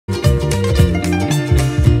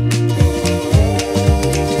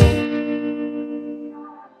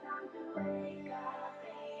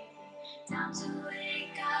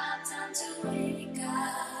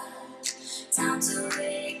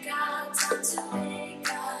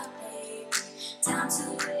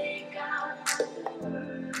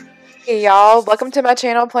Hey y'all, welcome to my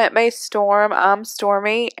channel Plant-Based Storm. I'm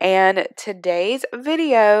Stormy and today's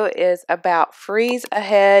video is about freeze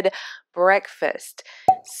ahead breakfast.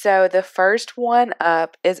 So the first one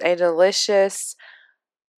up is a delicious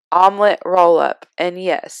omelet roll-up, and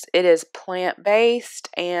yes, it is plant-based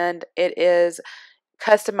and it is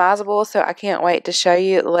customizable, so I can't wait to show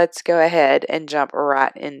you. Let's go ahead and jump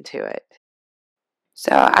right into it.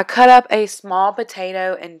 So I cut up a small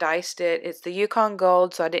potato and diced it. It's the Yukon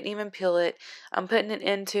Gold, so I didn't even peel it. I'm putting it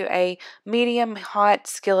into a medium hot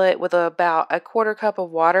skillet with about a quarter cup of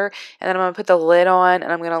water, and then I'm going to put the lid on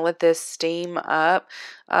and I'm going to let this steam up.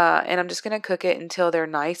 And I'm just going to cook it until they're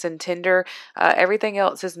nice and tender. Everything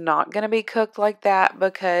else is not going to be cooked like that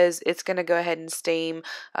because it's going to go ahead and steam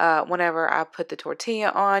whenever I put the tortilla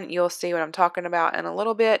on. You'll see what I'm talking about in a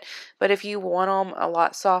little bit. But if you want them a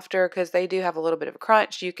lot softer, because they do have a little bit of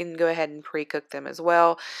crunch, you can go ahead and pre-cook them as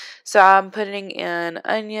well. So I'm putting in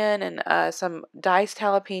onion and some diced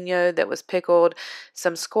jalapeno that was pickled,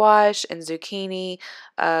 some squash and zucchini,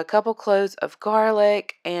 a couple cloves of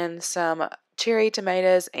garlic, and some cherry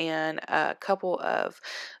tomatoes, and a couple of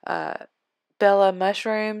bella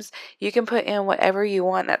mushrooms. You can put in whatever you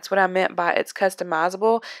want. That's what I meant by it's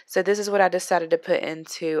customizable. So this is what I decided to put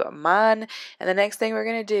into mine. And the next thing we're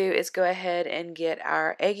going to do is go ahead and get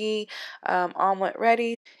our eggy omelet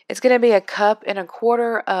ready. It's going to be 1.25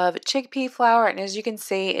 cups of chickpea flour, and as you can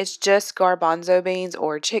see, it's just garbanzo beans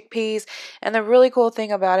or chickpeas. And the really cool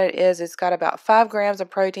thing about it is it's got about 5 grams of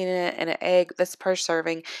protein in it, and an egg that's per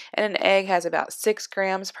serving, and an egg has about 6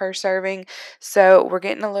 grams per serving. So we're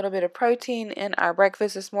getting a little bit of protein in our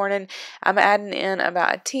breakfast this morning. I'm adding in about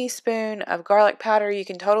 1 teaspoon of garlic powder. You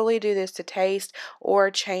can totally do this to taste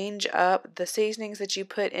or change up the seasonings that you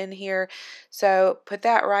put in here. So put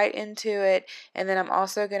that right into it, and then I'm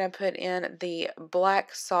also going to put in the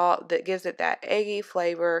black salt that gives it that eggy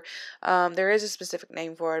flavor. There is a specific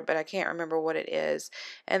name for it, but I can't remember what it is.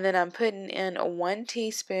 And then I'm putting in 1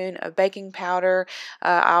 teaspoon of baking powder.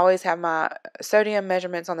 I always have my sodium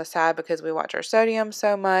measurements on the side because we watch our sodium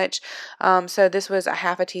so much. So this was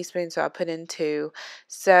 1/2 teaspoon, so I put in 2.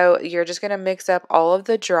 So you're just going to mix up all of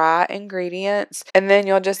the dry ingredients, and then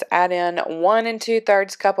you'll just add in 1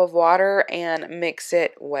 2/3 cup of water and mix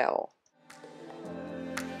it well.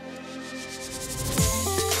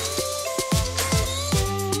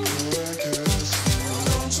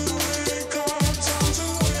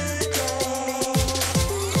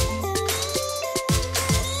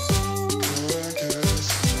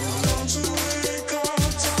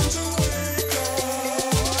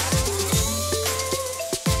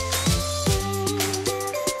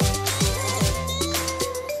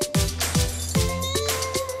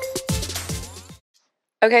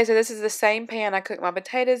 Okay, so this is the same pan I cooked my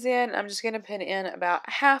potatoes in. I'm just going to put in about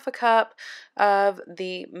 1/2 cup of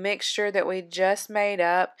the mixture that we just made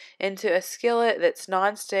up into a skillet that's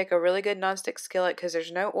nonstick, a really good nonstick skillet, because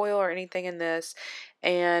there's no oil or anything in this.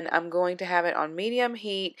 And I'm going to have it on medium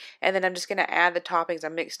heat, and then I'm just going to add the toppings. I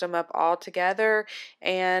mixed them up all together,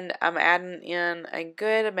 and I'm adding in a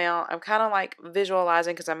good amount. I'm kind of like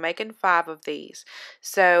visualizing because I'm making 5 of these.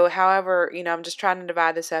 So, however, I'm just trying to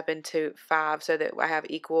divide this up into 5 so that I have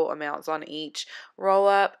equal amounts on each roll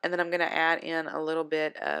up, and then I'm going to add in a little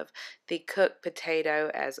bit of the cooked potato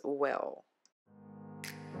as well.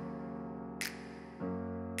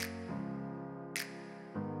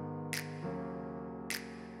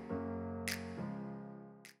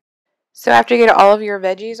 So after you get all of your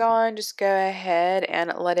veggies on, just go ahead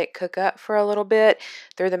and let it cook up for a little bit.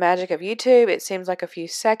 Through the magic of YouTube, it seems like a few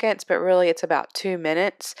seconds, but really it's about 2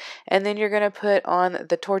 minutes. And then you're going to put on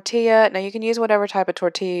the tortilla. Now you can use whatever type of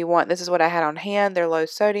tortilla you want. This is what I had on hand. They're low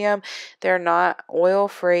sodium. They're not oil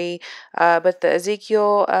free, but the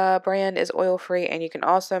Ezekiel brand is oil free, and you can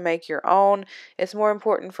also make your own. It's more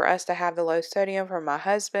important for us to have the low sodium from my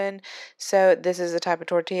husband. So this is the type of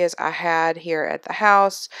tortillas I had here at the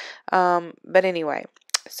house. But anyway,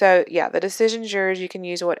 so yeah, the decision's yours. You can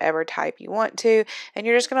use whatever type you want to, and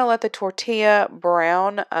you're just going to let the tortilla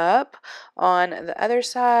brown up on the other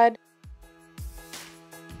side.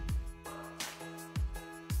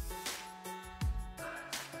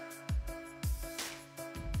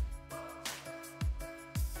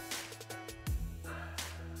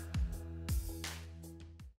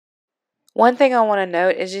 One thing I want to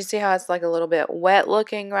note is you see how it's like a little bit wet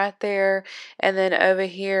looking right there, And then over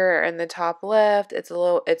here in the top left, it's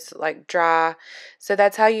like dry. So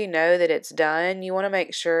that's how you know that it's done. You want to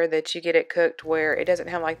make sure that you get it cooked where it doesn't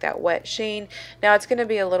have like that wet sheen. Now it's going to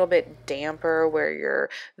be a little bit damper where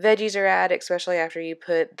your veggies are at, especially after you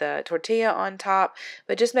put the tortilla on top.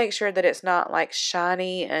 But just make sure that it's not like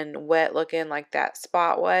shiny and wet looking like that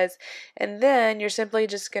spot was. And then you're simply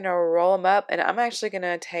just going to roll them up. And I'm actually going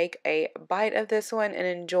to take a bite of this one and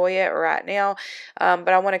enjoy it right now. But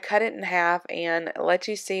I want to cut it in half and let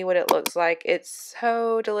you see what it looks like. It's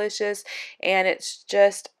so delicious, and it's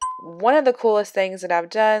just one of the coolest things that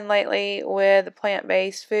I've done lately with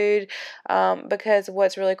plant-based food, because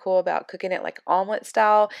what's really cool about cooking it like omelet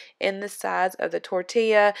style in the size of the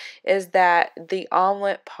tortilla is that the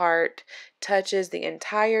omelet part touches the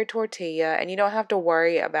entire tortilla, and you don't have to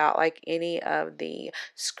worry about like any of the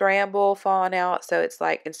scramble falling out. So it's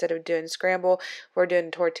like instead of doing scramble, we're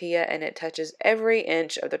doing tortilla, and it touches every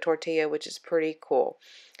inch of the tortilla, which is pretty cool.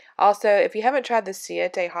 Also, if you haven't tried the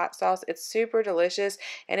Chickpea hot sauce, it's super delicious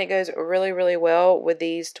and it goes really, really well with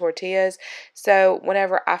these tortillas. So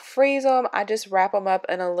whenever I freeze them, I just wrap them up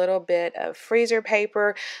in a little bit of freezer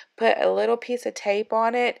paper, put a little piece of tape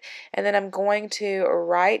on it, and then I'm going to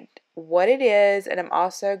write what it is, and I'm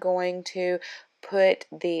also going to put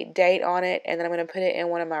the date on it, and then I'm going to put it in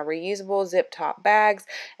one of my reusable zip top bags,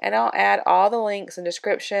 and I'll add all the links and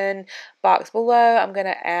description box below. I'm going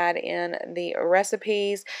to add in the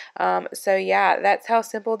recipes. So yeah, that's how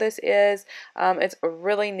simple this is. It's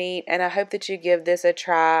really neat, and I hope that you give this a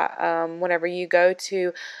try whenever you go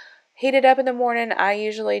to heat it up in the morning. I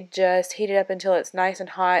usually just heat it up until it's nice and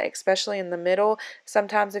hot, especially in the middle.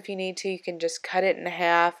 Sometimes if you need to, you can just cut it in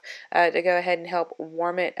half to go ahead and help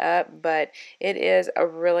warm it up. But it is a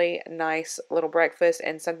really nice little breakfast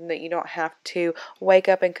and something that you don't have to wake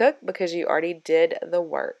up and cook because you already did the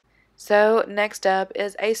work. So next up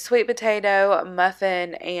is a sweet potato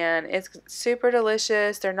muffin, and it's super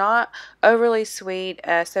delicious. They're not overly sweet,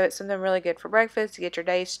 so it's something really good for breakfast to get your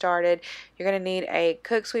day started. You're going to need a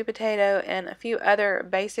cooked sweet potato and a few other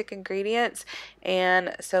basic ingredients,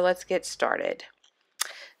 and so let's get started.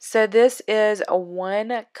 So this is a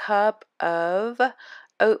 1 cup of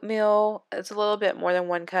oatmeal. It's a little bit more than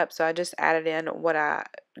 1 cup, so I just added in what I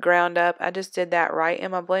ground up. I just did that right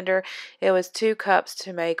in my blender. It was 2 cups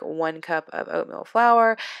to make 1 cup of oatmeal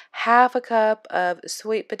flour, half a cup of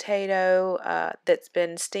sweet potato that's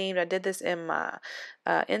been steamed. I did this in my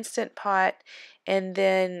Instant Pot, and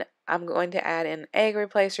then I'm going to add an egg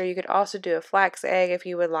replacer. You could also do a flax egg if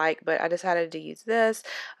you would like, but I decided to use this.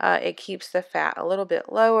 It keeps the fat a little bit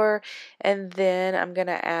lower. And then I'm going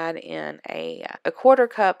to add in a 1/4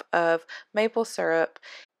 cup of maple syrup.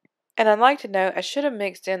 And I'd like to note, I should have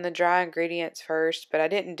mixed in the dry ingredients first, but I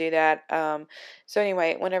didn't do that. So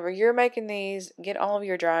anyway, whenever you're making these, get all of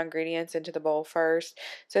your dry ingredients into the bowl first.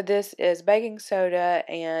 So this is baking soda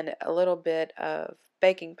and a little bit of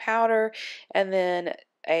baking powder, and then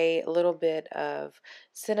a little bit of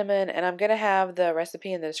cinnamon, and I'm going to have the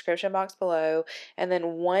recipe in the description box below, and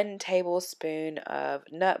then 1 tablespoon of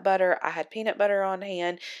nut butter. I had peanut butter on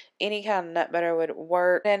hand. Any kind of nut butter would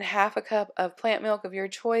work. Then half a cup of plant milk of your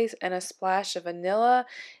choice and a splash of vanilla,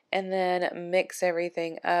 and then mix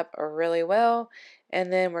everything up really well.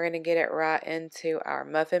 And then we're going to get it right into our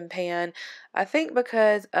muffin pan. I think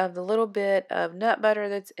because of the little bit of nut butter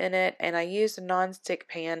that's in it, and I used a non-stick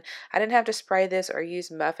pan, I didn't have to spray this or use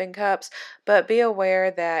muffin cups, but be aware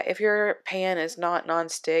that if your pan is not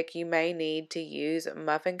non-stick, you may need to use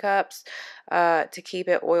muffin cups to keep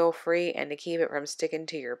it oil free and to keep it from sticking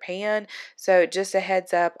to your pan. So just a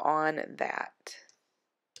heads up on that.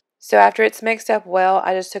 So after it's mixed up well,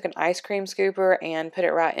 I just took an ice cream scooper and put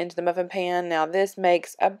it right into the muffin pan. Now this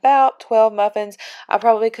makes about 12 muffins. I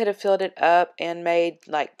probably could have filled it up and made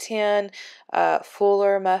like 10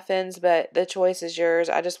 fuller muffins, but the choice is yours.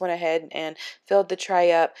 I just went ahead and filled the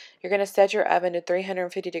tray up. You're going to set your oven to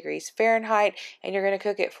 350 degrees Fahrenheit, and you're going to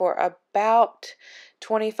cook it for about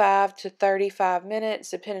 25 to 35 minutes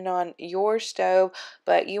depending on your stove,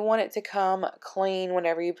 but you want it to come clean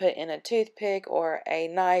whenever you put in a toothpick or a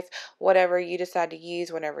knife, whatever you decide to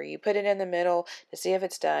use. Whenever you put it in the middle to see if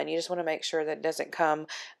it's done, you just want to make sure that it doesn't come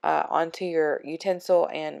onto your utensil,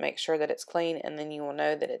 and make sure that it's clean, and then you will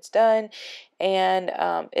know that it's done. And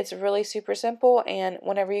it's really super simple, and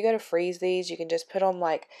whenever you go to freeze these, you can just put them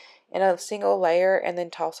like in a single layer and then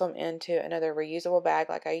toss them into another reusable bag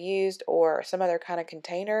like I used, or some other kind of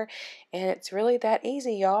container, and it's really that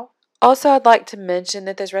easy, y'all. Also, I'd like to mention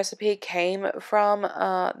that this recipe came from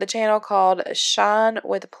the channel called Shine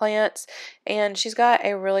with Plants, and she's got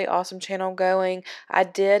a really awesome channel going. I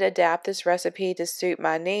did adapt this recipe to suit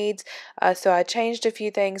my needs, so I changed a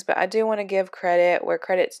few things, but I do want to give credit where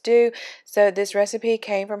credit's due. So this recipe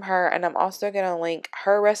came from her, and I'm also going to link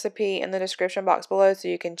her recipe in the description box below so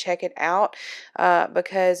you can check it out,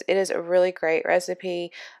 because it is a really great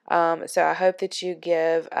recipe. So I hope that you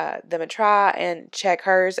give them a try and check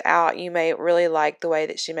hers out. You may really like the way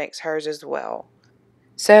that she makes hers as well.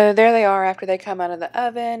 So there they are after they come out of the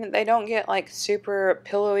oven. They don't get like super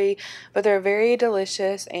pillowy, but they're very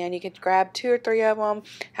delicious, and you could grab 2 or 3 of them,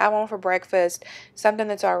 have one for breakfast, something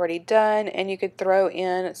that's already done, and you could throw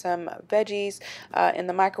in some veggies in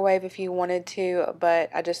the microwave if you wanted to,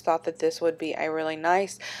 but I just thought that this would be a really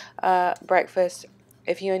nice breakfast.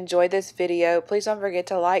 If you enjoyed this video, please don't forget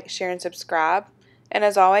to like, share, and subscribe. And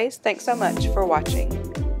as always, thanks so much for watching.